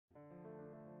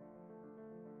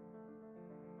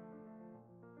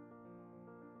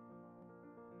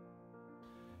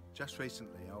Just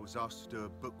recently I was asked to do a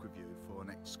book review for an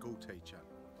ex-school teacher.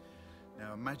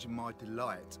 Now imagine my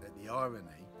delight at the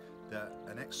irony that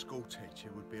an ex-school teacher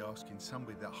would be asking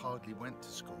somebody that hardly went to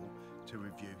school to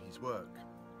review his work.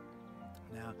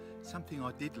 Now, something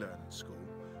I did learn at school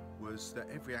was that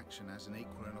every action has an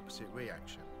equal and opposite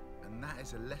reaction, and that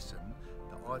is a lesson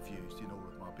that I've used in all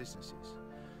of my businesses.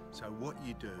 So what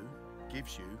you do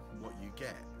gives you what you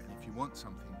get, and if you want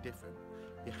something different,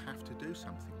 you have to do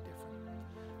something different.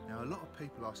 Now, a lot of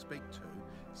people I speak to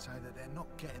say that they're not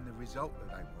getting the result that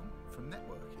they want from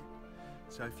networking.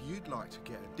 So if you'd like to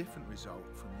get a different result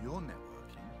from your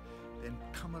networking, then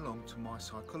come along to my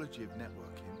Psychology of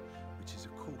Networking, which is a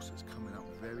course that's coming up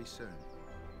very soon.